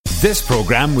This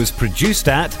programme was produced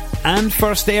at and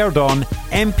first aired on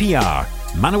MPR,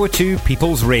 Manawatu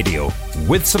People's Radio,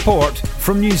 with support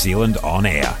from New Zealand On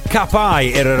Air. Ka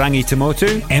pai Irarangi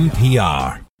Tamotu,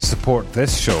 MPR. Support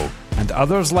this show and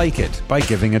others like it by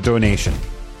giving a donation.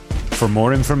 For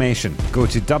more information, go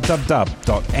to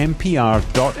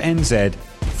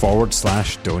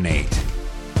www.mpr.nz/donate.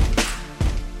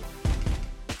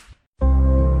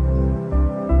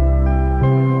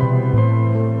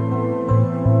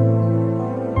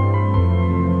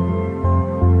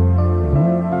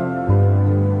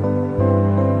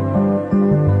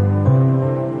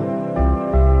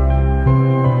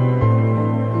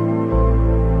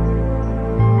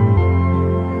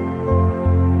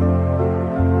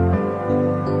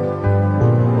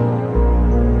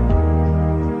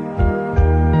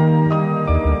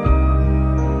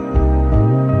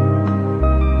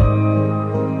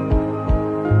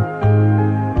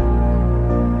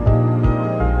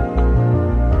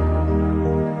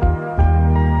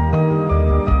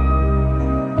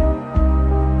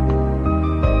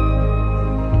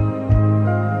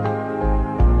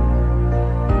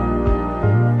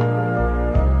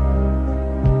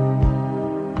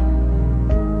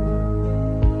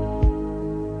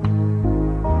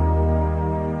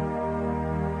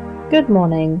 Good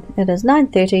morning, it is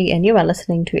 9:30 and you are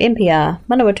listening to MPR,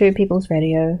 Manawatu People's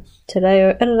Radio, Te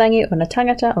Reo Irarangi o na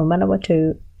Tangata o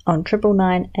Manawatu on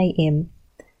 999 AM.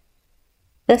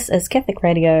 This is Catholic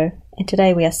Radio and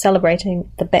today we are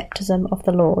celebrating the baptism of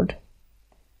the Lord.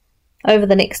 Over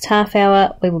the next half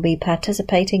hour we will be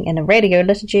participating in a radio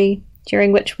liturgy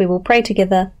during which we will pray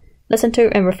together, listen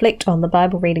to and reflect on the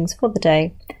Bible readings for the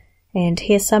day and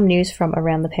hear some news from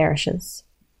around the parishes.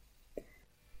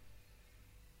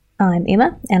 I'm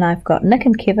Emma, and I've got Nick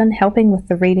and Kevin helping with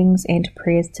the readings and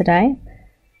prayers today.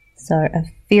 So a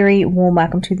very warm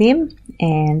welcome to them,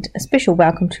 and a special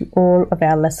welcome to all of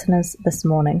our listeners this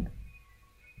morning.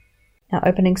 Our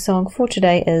opening song for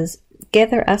today is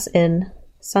Gather Us In,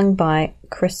 sung by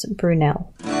Chris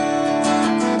Brunel.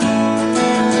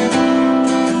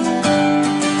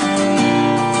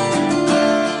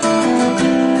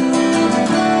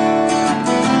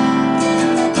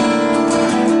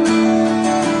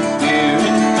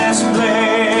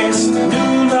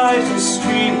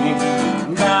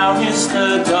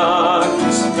 The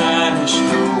darkness vanished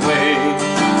away.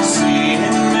 See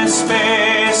in this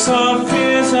space of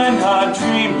fears and our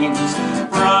dreamings,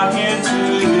 brought here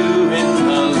to you in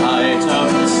the light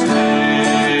of this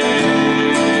day.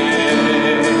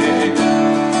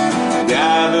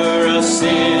 Gather us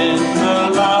in,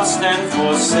 the lost and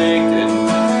forsaken.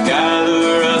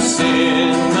 Gather us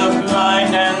in, the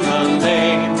blind and the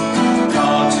lame.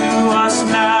 Call to us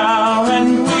now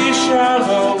and we shall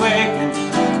awaken.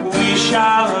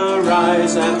 Shall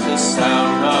arise at the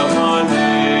sound of our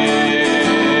name.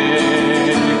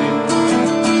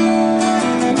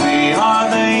 We are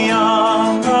the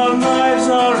young, our lives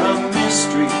are a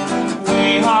mystery.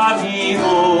 We are the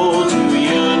old who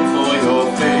yearn for your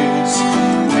face.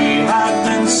 We have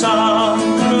been sung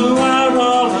throughout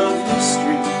all of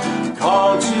history,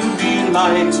 called to be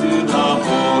light to the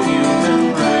whole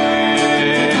human race.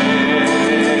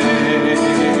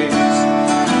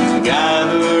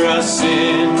 Gather us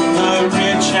in, the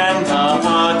rich and the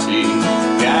haughty.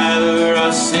 Gather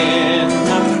us in,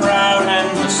 the proud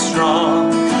and the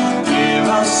strong. Give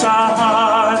us a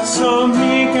heart so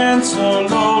meek and so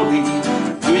lowly.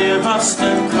 Give us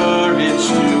the courage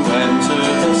to enter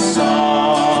the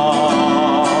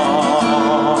song.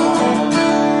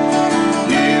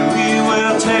 Here we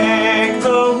will take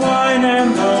the wine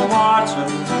and the water.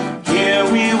 Here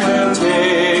we will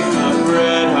take the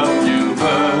bread of new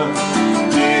birth.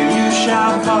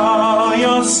 Shall call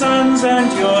your sons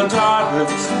and your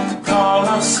daughters, call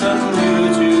us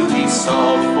anew to be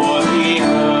salt for the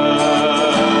earth.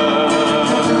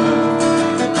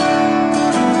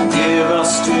 Give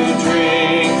us to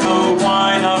drink the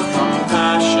wine of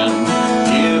compassion,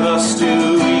 give us to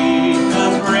eat the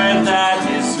bread that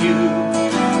is you.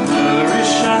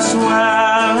 Nourish us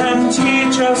well and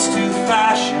teach us to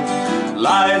fashion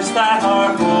lives that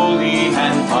are holy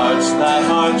and hearts that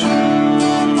are true.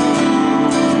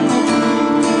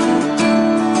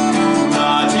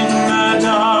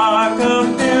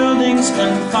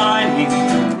 Confining,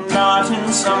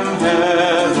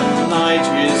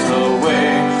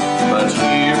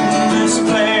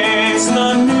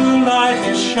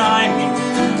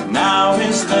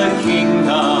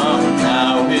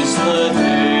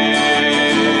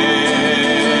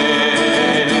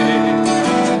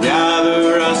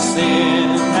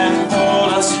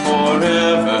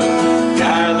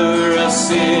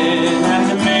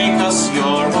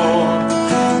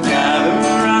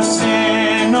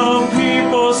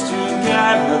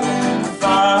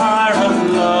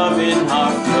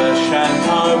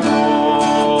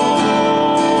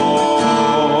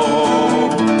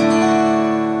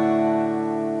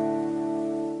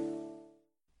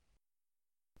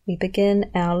 we begin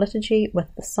our liturgy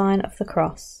with the sign of the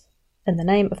cross. In the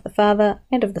name of the Father,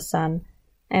 and of the Son,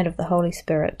 and of the Holy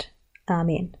Spirit.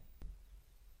 Amen.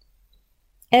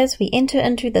 As we enter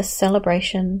into this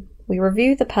celebration, we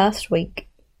review the past week,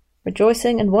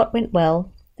 rejoicing in what went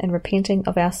well and repenting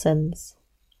of our sins.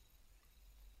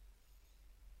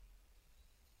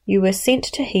 You were sent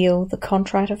to heal the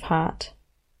contrite of heart.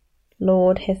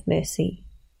 Lord, have mercy.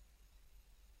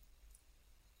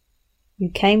 You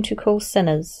came to call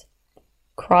sinners.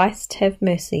 Christ, have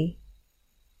mercy.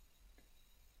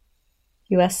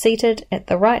 You are seated at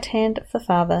the right hand of the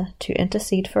Father to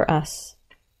intercede for us.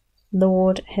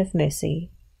 Lord, have mercy.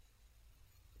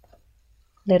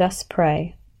 Let us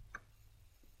pray.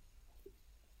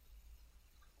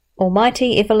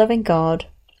 Almighty ever-living God,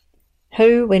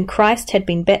 who, when Christ had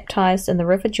been baptized in the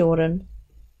river Jordan,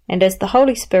 and as the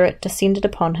Holy Spirit descended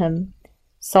upon him,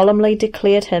 solemnly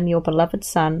declared him your beloved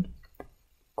Son,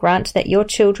 grant that your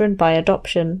children by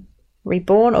adoption,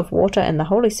 reborn of water and the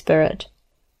Holy Spirit,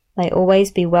 may always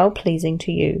be well-pleasing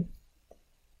to you.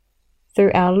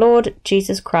 Through our Lord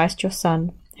Jesus Christ, your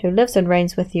Son, who lives and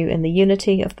reigns with you in the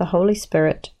unity of the Holy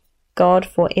Spirit, God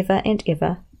for ever and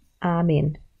ever.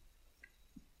 Amen.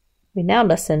 We now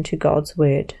listen to God's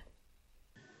Word.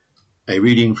 A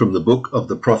reading from the book of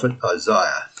the prophet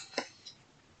Isaiah.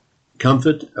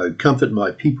 Comfort, O comfort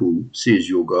my people, says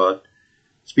your God.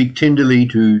 Speak tenderly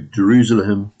to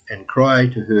Jerusalem and cry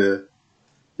to her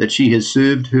that she has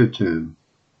served her term,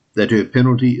 that her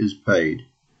penalty is paid,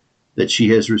 that she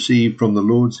has received from the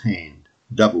Lord's hand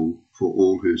double for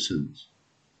all her sins.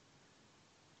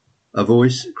 A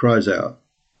voice cries out,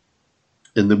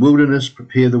 in the wilderness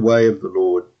prepare the way of the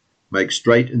Lord, make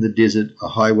straight in the desert a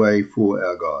highway for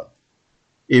our God.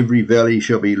 Every valley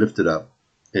shall be lifted up,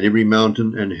 and every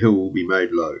mountain and hill be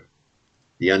made low.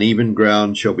 The uneven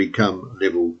ground shall become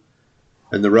level,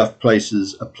 and the rough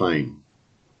places a plain.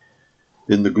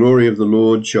 Then the glory of the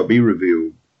Lord shall be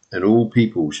revealed, and all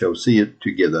people shall see it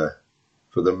together,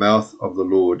 for the mouth of the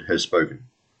Lord has spoken.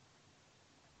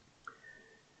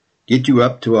 Get you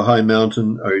up to a high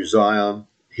mountain, O Zion,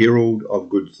 herald of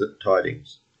good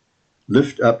tidings.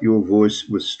 Lift up your voice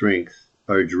with strength,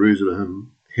 O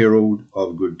Jerusalem, herald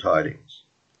of good tidings.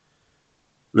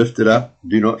 Lift it up,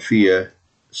 do not fear.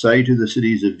 Say to the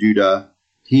cities of Judah,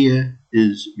 here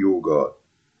is your God.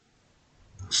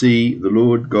 See, the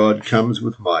Lord God comes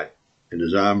with might, and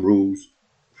his arm rules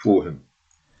for him.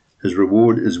 His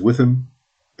reward is with him,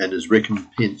 and his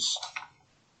recompense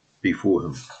before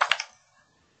him.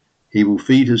 He will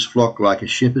feed his flock like a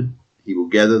shepherd. He will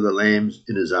gather the lambs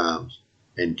in his arms,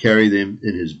 and carry them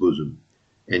in his bosom,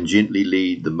 and gently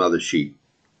lead the mother sheep.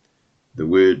 The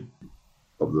word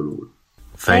of the Lord.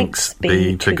 Thanks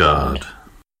be to God.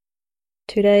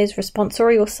 Today's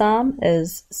responsorial psalm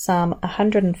is Psalm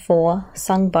 104,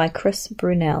 sung by Chris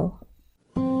Brunel.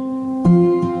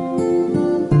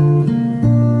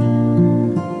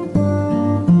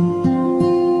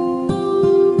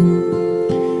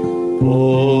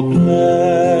 Oh,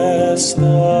 bless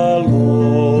the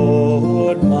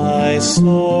Lord, my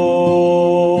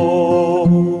soul.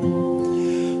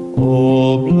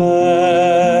 Oh,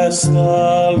 bless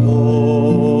the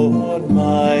Lord,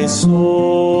 my soul.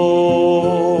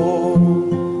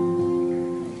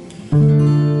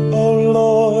 O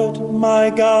Lord, my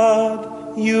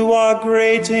God, you are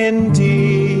great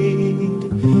indeed.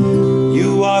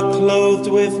 You are clothed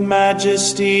with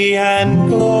majesty and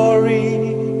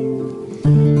glory,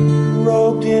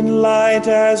 robed in light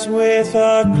as with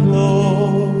a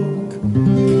cloak.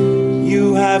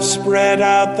 You have spread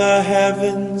out the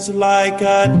heavens like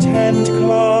a tent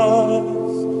cloth.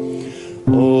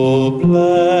 Oh,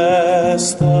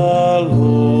 bless the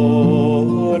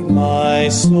Lord, my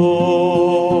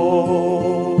soul.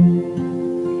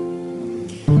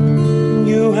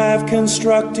 You have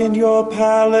constructed your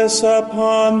palace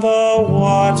upon the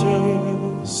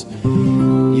waters.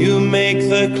 You make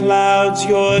the clouds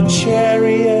your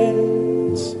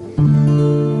chariots.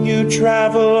 You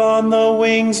travel on the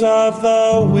wings of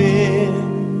the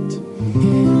wind.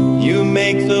 You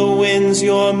make the winds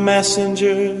your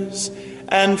messengers,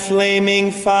 and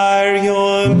flaming fire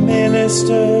your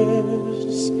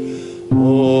ministers.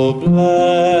 Oh,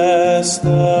 bless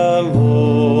the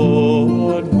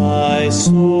Lord, my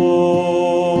soul.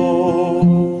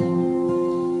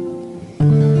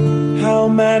 How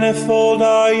manifold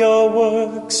are your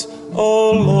works,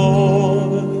 O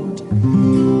Lord!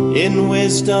 In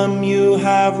wisdom you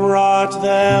have wrought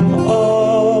them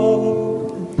all.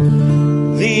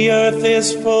 The earth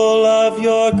is full of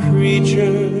your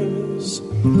creatures,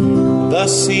 the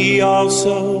sea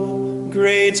also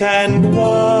great and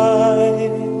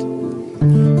wide,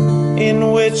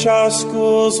 in which which are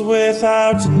schools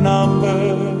without number,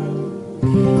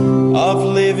 of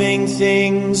living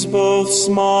things both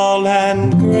small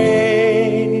and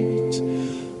great.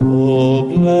 Oh,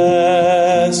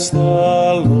 bless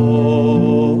the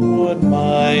Lord,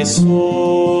 my soul.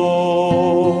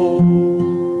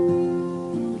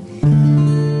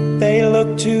 They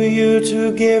look to you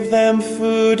to give them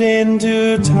food in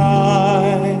due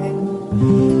time.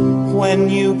 When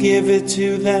you give it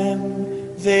to them,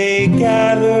 they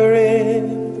gather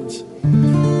it.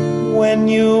 When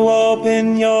you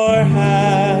open your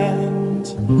hand,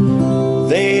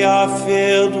 they are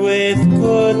filled with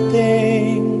good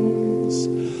things.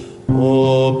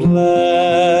 Oh,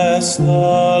 bless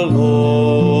the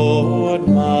Lord,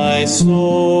 my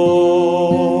soul.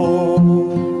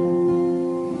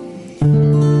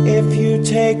 If you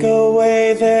take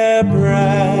away their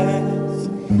breath,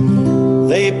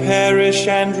 they perish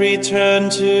and return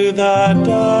to the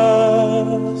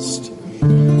dust.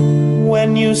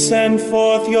 When you send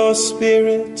forth your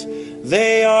Spirit,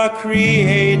 they are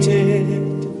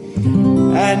created,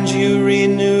 and you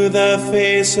renew the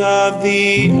face of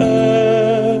the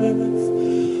earth.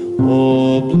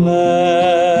 Oh,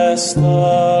 bless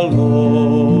the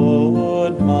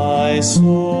Lord, my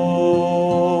soul.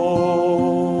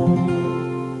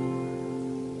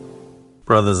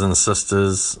 Brothers and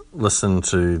sisters, listen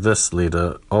to this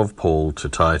letter of Paul to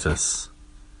Titus.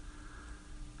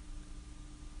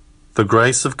 The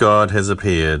grace of God has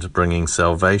appeared, bringing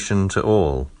salvation to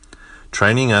all,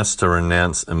 training us to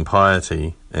renounce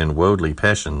impiety and worldly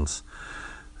passions,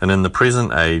 and in the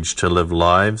present age to live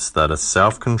lives that are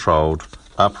self-controlled,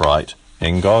 upright,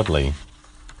 and godly,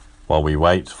 while we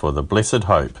wait for the blessed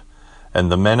hope and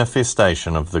the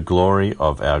manifestation of the glory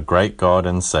of our great God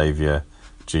and Saviour,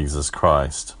 Jesus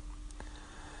Christ.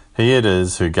 He it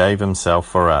is who gave himself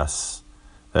for us,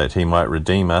 that he might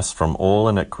redeem us from all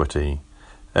iniquity,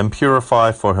 and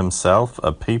purify for himself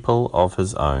a people of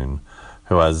his own,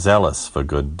 who are zealous for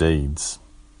good deeds.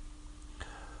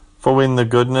 For when the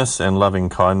goodness and loving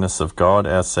kindness of God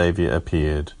our Saviour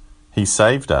appeared, he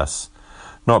saved us,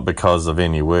 not because of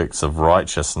any works of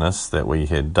righteousness that we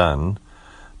had done,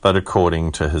 but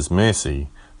according to his mercy,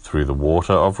 through the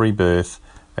water of rebirth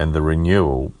and the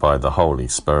renewal by the Holy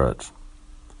Spirit.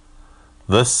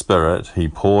 This Spirit he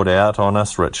poured out on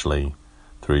us richly,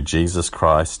 through Jesus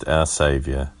Christ our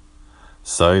Saviour,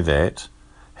 so that,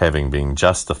 having been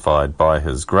justified by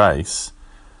his grace,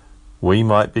 we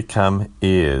might become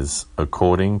heirs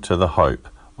according to the hope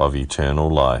of eternal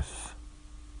life.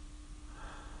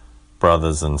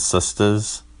 Brothers and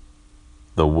sisters,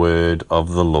 the word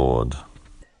of the Lord.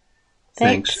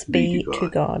 Thanks be to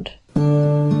God.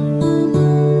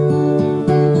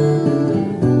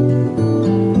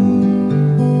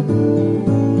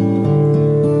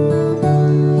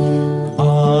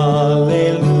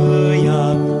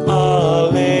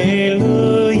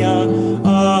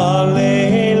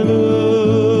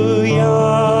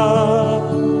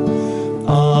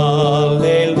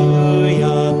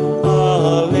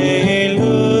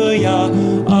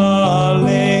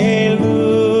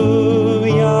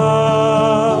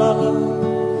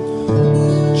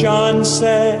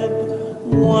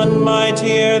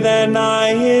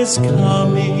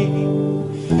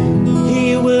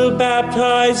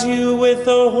 Baptize you with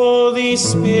the Holy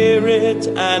Spirit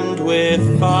and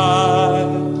with fire.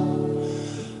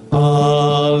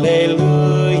 Alleluia,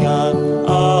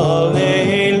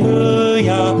 alleluia,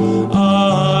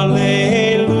 alleluia.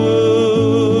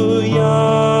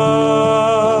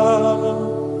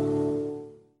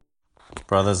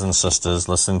 Brothers and sisters,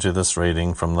 listen to this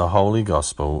reading from the Holy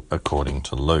Gospel according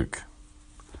to Luke.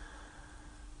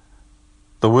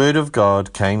 The word of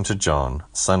God came to John,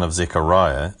 son of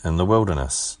Zechariah, in the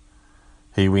wilderness.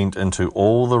 He went into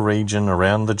all the region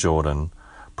around the Jordan,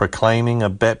 proclaiming a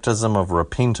baptism of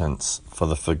repentance for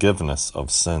the forgiveness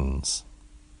of sins.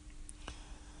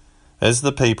 As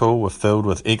the people were filled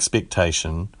with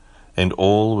expectation, and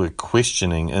all were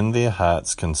questioning in their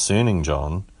hearts concerning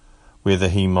John, whether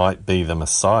he might be the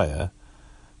Messiah,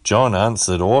 John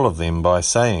answered all of them by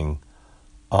saying,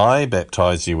 I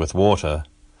baptize you with water,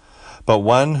 but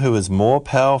one who is more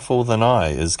powerful than I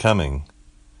is coming.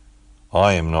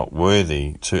 I am not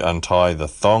worthy to untie the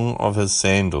thong of his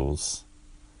sandals.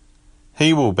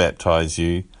 He will baptize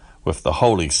you with the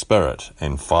Holy Spirit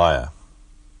and fire.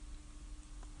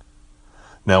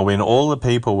 Now when all the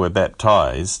people were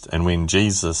baptized, and when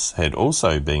Jesus had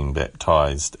also been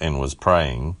baptized and was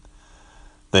praying,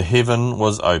 the heaven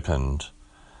was opened,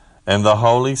 and the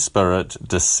Holy Spirit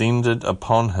descended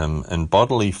upon him in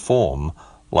bodily form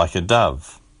like a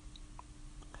dove.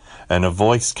 And a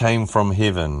voice came from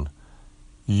heaven,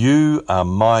 You are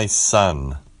my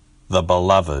Son, the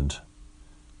Beloved.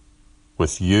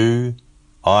 With you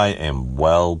I am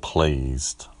well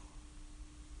pleased.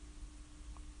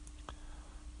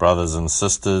 Brothers and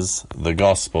sisters, the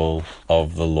Gospel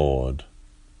of the Lord.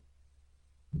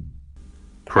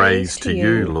 Praise to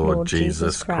you, Lord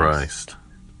Jesus Christ.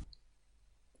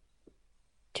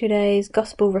 Today's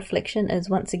Gospel reflection is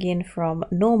once again from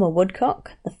Norma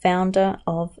Woodcock, the founder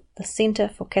of the Centre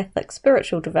for Catholic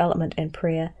Spiritual Development and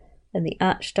Prayer in the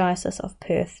Archdiocese of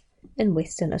Perth in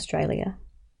Western Australia.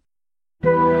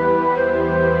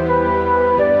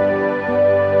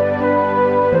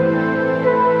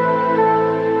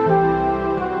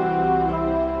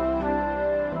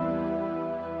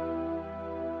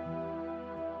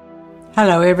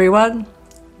 Hello everyone,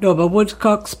 Norma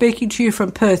Woodcock speaking to you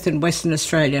from Perth in Western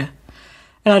Australia.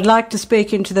 And I'd like to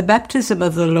speak into the baptism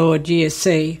of the Lord, Year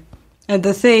C, and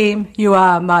the theme, You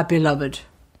Are My Beloved.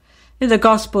 In the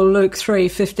Gospel, Luke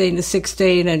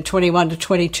 3:15-16 and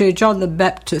 21-22, John the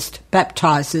Baptist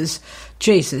baptizes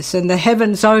Jesus, and the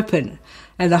heavens open,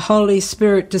 and the Holy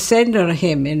Spirit descended on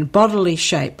him in bodily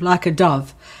shape like a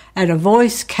dove, and a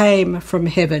voice came from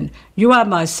heaven, You are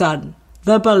my Son,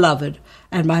 the Beloved,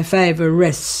 and my favour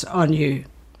rests on you.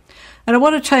 And I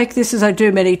want to take this, as I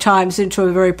do many times, into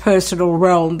a very personal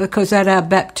realm, because at our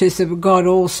baptism, God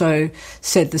also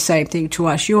said the same thing to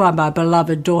us. You are my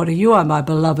beloved daughter, you are my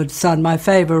beloved son, my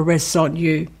favour rests on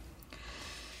you.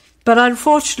 But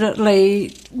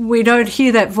unfortunately, we don't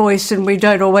hear that voice, and we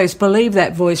don't always believe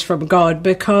that voice from God,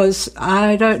 because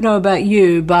I don't know about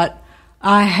you, but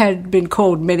I had been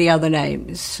called many other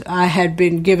names. I had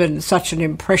been given such an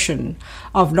impression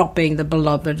of not being the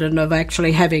beloved and of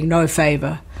actually having no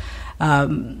favour.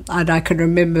 And I can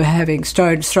remember having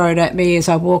stones thrown at me as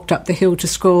I walked up the hill to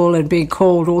school and being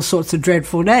called all sorts of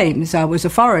dreadful names. I was a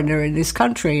foreigner in this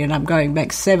country, and I'm going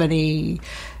back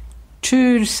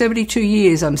 72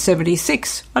 years. I'm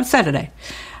 76 on Saturday.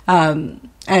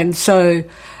 And so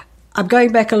I'm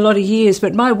going back a lot of years,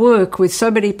 but my work with so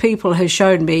many people has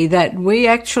shown me that we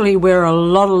actually wear a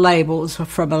lot of labels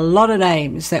from a lot of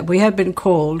names that we have been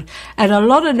called, and a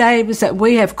lot of names that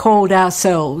we have called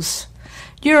ourselves.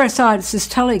 Neuroscience is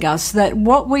telling us that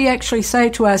what we actually say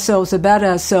to ourselves about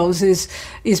ourselves is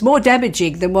more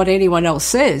damaging than what anyone else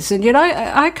says. And, you know,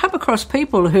 I come across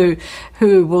people who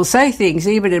will say things,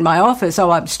 even in my office,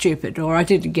 oh, I'm stupid, or I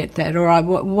didn't get that, or I'm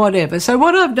whatever. So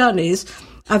what I've done is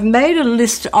I've made a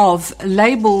list of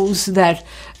labels that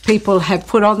people have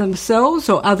put on themselves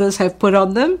or others have put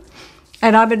on them,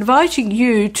 and I'm inviting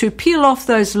you to peel off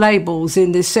those labels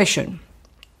in this session.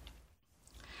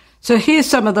 So here's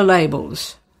some of the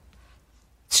labels.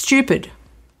 Stupid,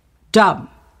 dumb,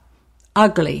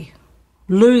 ugly,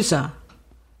 loser,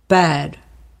 bad,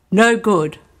 no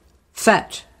good,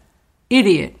 fat,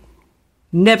 idiot,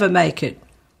 never make it,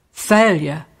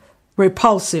 failure,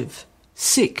 repulsive,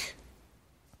 sick.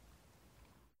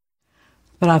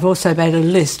 But I've also made a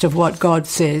list of what God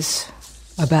says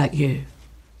about you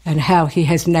and how he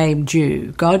has named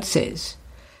you. God says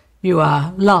you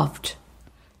are loved,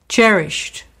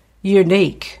 cherished,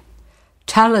 unique,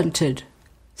 talented,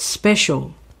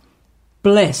 special,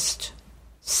 blessed,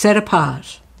 set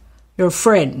apart, your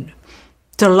friend,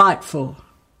 delightful,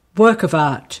 work of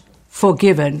art,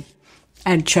 forgiven,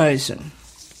 and chosen.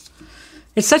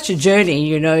 It's such a journey,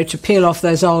 you know, to peel off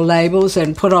those old labels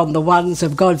and put on the ones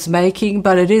of God's making,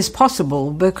 but it is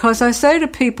possible, because I say to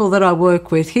people that I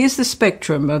work with, here's the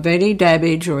spectrum of any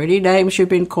damage or any names you've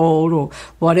been called or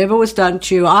whatever was done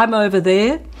to you. I'm over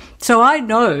there, so I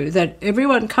know that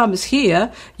everyone comes here,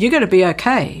 you're going to be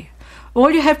okay. All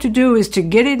you have to do is to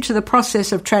get into the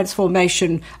process of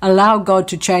transformation, allow God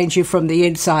to change you from the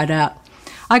inside out.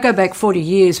 I go back 40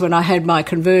 years when I had my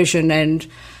conversion, and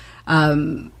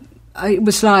it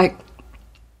was like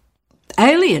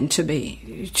alien to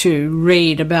me to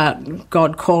read about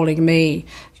God calling me,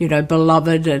 you know,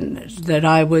 beloved, and that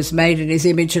I was made in his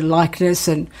image and likeness.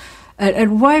 And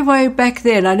way back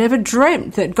then, I never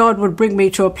dreamt that God would bring me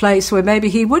to a place where maybe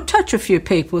he would touch a few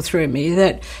people through me,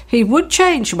 that he would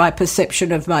change my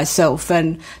perception of myself,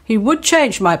 and he would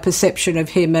change my perception of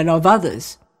him and of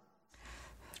others.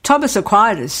 Thomas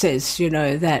Aquinas says, you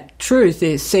know, that truth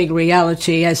is seeing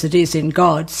reality as it is in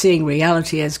God, seeing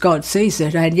reality as God sees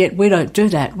it, and yet we don't do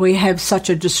that. We have such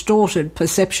a distorted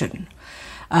perception.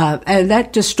 And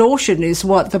that distortion is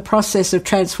what the process of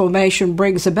transformation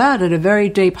brings about at a very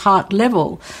deep heart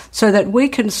level, so that we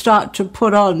can start to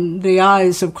put on the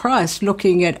eyes of Christ,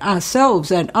 looking at ourselves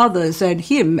and others and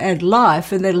him and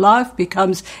life, and then life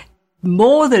becomes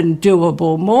more than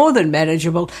doable, more than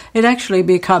manageable. It actually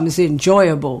becomes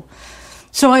enjoyable.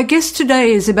 So I guess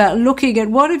today is about looking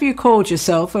at what have you called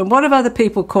yourself and what have other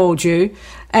people called you,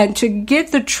 and to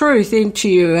get the truth into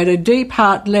you at a deep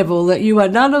heart level that you are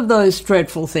none of those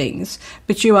dreadful things,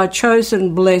 but you are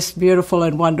chosen, blessed, beautiful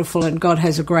and wonderful, and God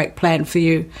has a great plan for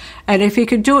you. And if he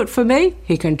can do it for me,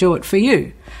 he can do it for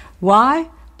you. Why?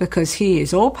 Because he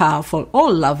is all-powerful,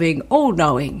 all-loving,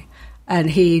 all-knowing,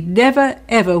 and he never,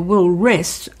 ever will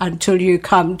rest until you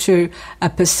come to a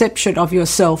perception of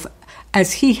yourself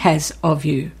as he has of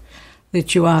you,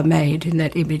 that you are made in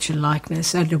that image and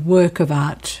likeness and a work of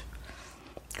art.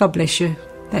 God bless you.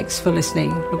 Thanks for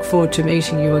listening. Look forward to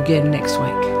meeting you again next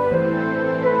week.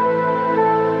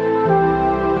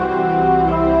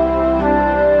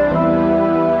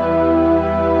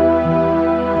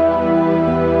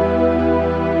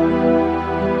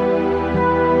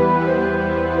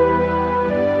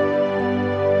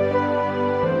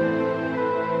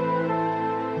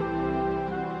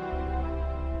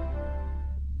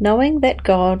 Knowing that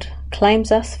God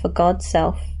claims us for God's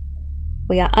self,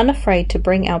 we are unafraid to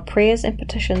bring our prayers and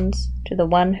petitions to the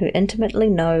one who intimately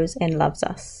knows and loves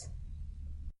us.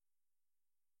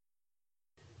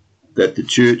 That the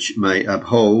Church may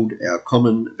uphold our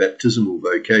common baptismal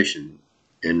vocation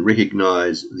and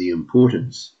recognise the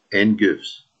importance and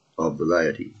gifts of the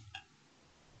laity.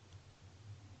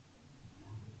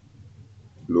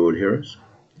 Lord, hear us.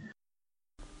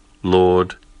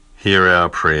 Lord, hear our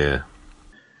prayer.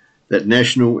 That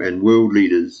national and world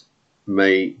leaders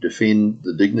may defend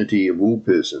the dignity of all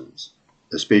persons,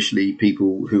 especially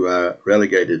people who are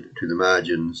relegated to the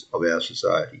margins of our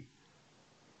society.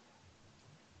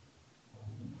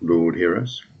 Lord, hear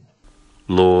us.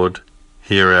 Lord,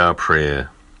 hear our prayer.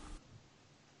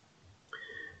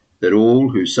 That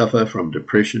all who suffer from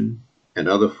depression and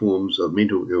other forms of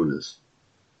mental illness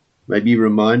may be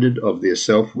reminded of their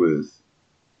self-worth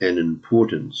and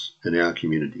importance in our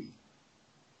community.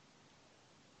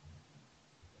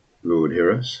 Lord,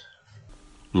 hear us.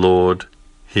 Lord,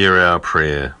 hear our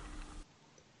prayer.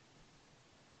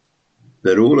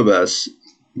 That all of us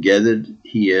gathered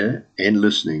here and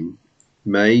listening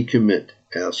may commit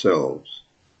ourselves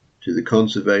to the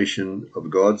conservation of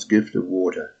God's gift of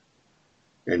water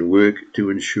and work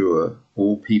to ensure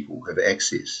all people have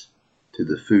access to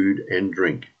the food and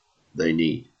drink they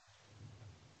need.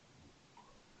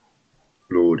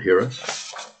 Lord, hear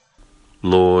us.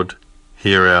 Lord,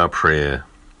 hear our prayer.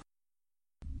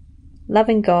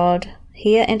 Loving God,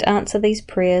 hear and answer these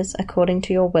prayers according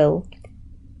to your will.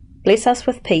 Bless us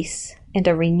with peace and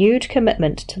a renewed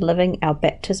commitment to living our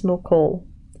baptismal call.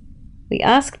 We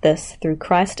ask this through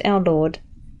Christ our Lord.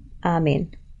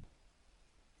 Amen.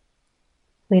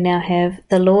 We now have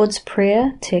the Lord's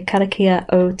Prayer, Te Karakia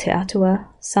o Te Atua,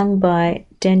 sung by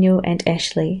Daniel and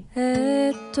Ashley.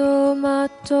 E tō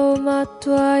mato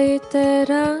matua I te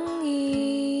rangi,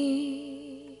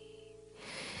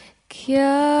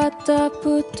 kia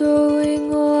taputo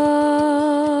ingoa,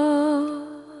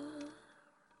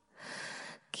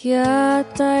 kia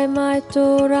tai mai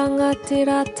tō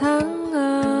rangatiratanga,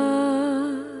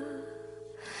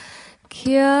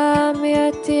 kia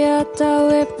mea te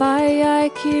atau e pai ai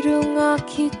ki runga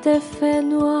ki te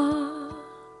whenua,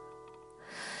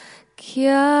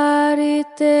 kia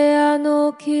rite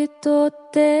ano ki tō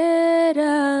te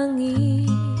rangi.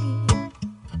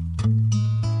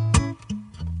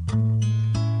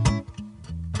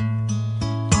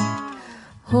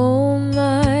 Ho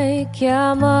mai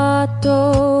kia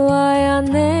mato ai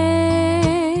ane,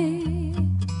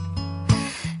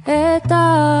 e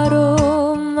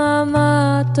taro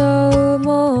mamato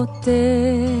mo te,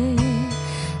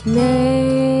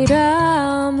 nei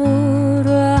rā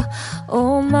murua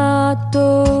o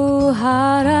mato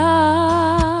hara,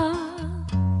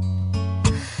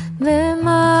 me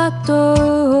mato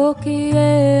hoki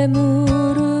e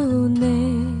muru ne.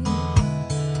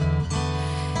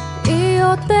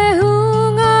 O te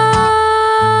hunga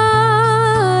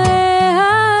e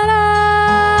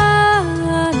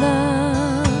harana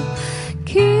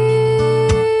ki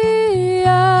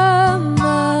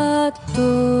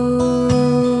amato,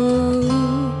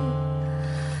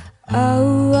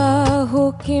 aua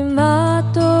hoki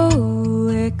mato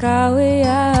e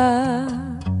kawea,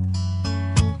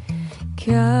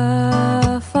 kia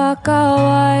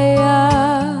whakawaia.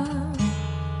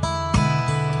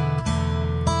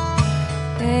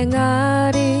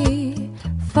 Engari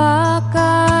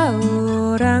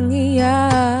whakaorangia,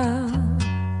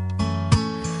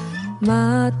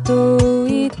 mato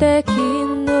I te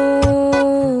kino,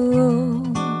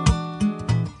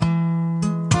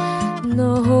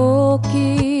 no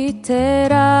hoki te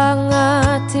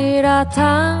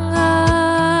rangatiratanga,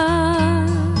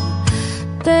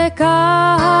 te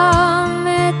kaha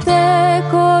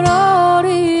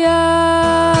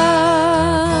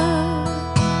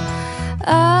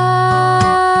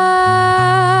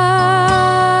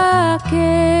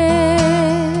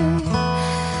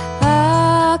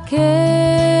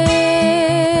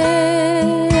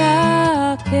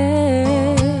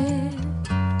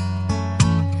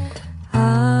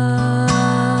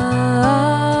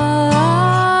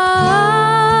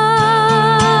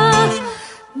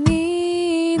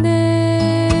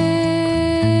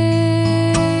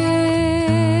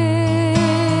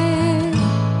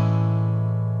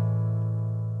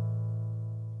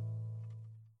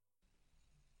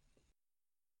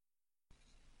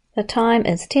The time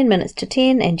is 10 minutes to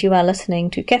 10 and you are listening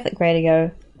to Catholic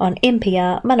Radio on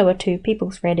MPR Manawatu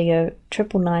People's Radio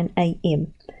 999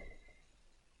 AM.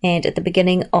 And at the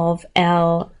beginning of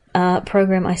our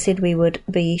program I said we would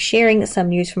be sharing some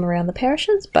news from around the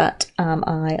parishes, but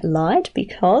I lied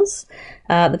because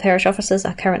the parish offices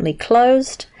are currently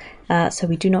closed, so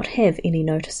we do not have any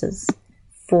notices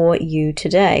for you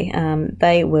today.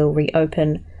 They will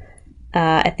reopen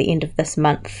at the end of this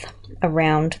month,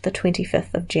 around the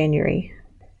 25th of January.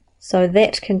 So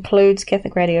that concludes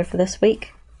Catholic Radio for this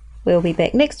week. We'll be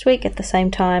back next week at the same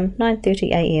time,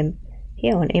 9:30 AM,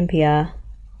 here on MPR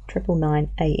 999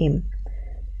 AM.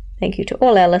 Thank you to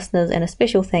all our listeners, and a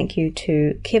special thank you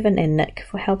to Kevin and Nick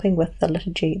for helping with the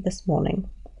liturgy this morning.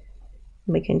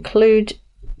 We conclude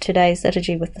today's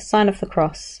liturgy with the sign of the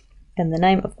cross, in the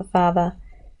name of the Father,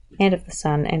 and of the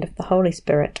Son, and of the Holy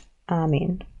Spirit.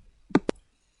 Amen.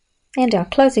 And our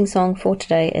closing song for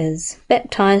today is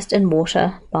Baptized in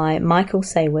Water by Michael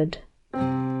Sayward.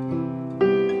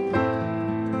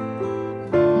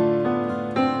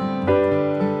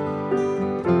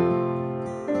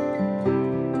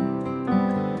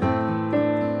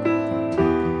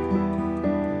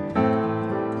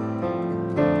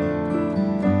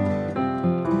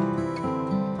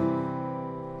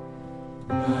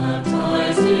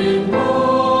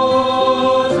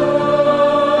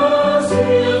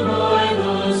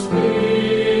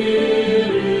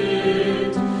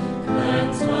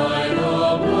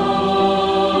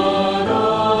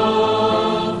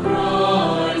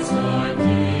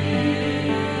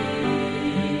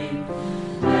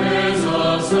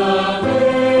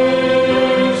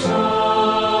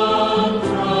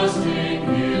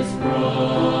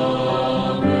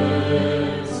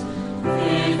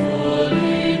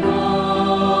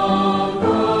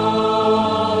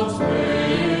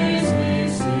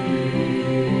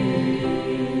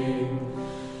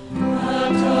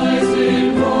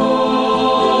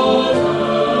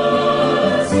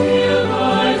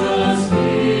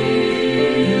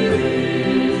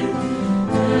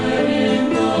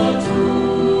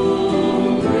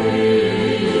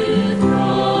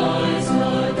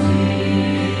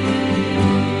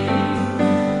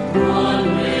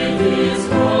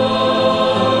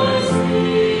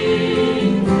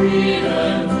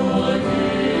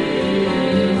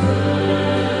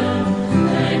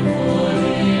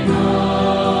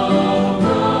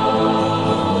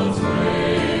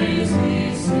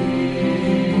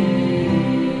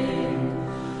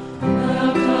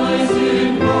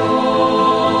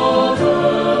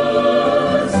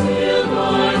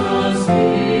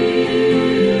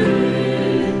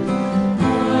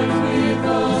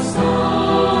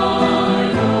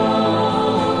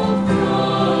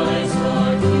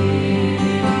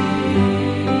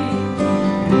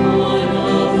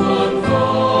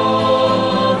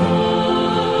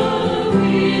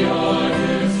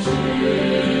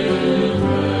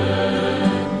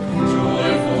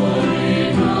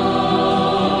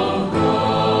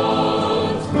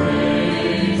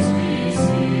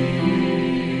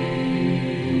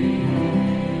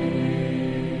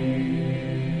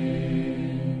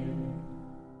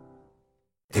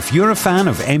 If you're a fan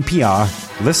of NPR,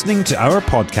 listening to our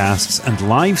podcasts and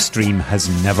live stream has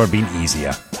never been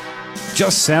easier.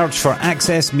 Just search for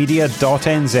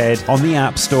accessmedia.nz on the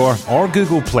App Store or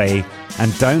Google Play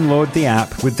and download the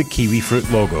app with the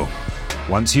kiwifruit logo.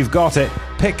 Once you've got it,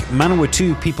 pick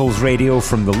Manawatu People's Radio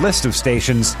from the list of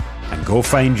stations and go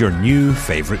find your new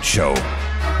favourite show.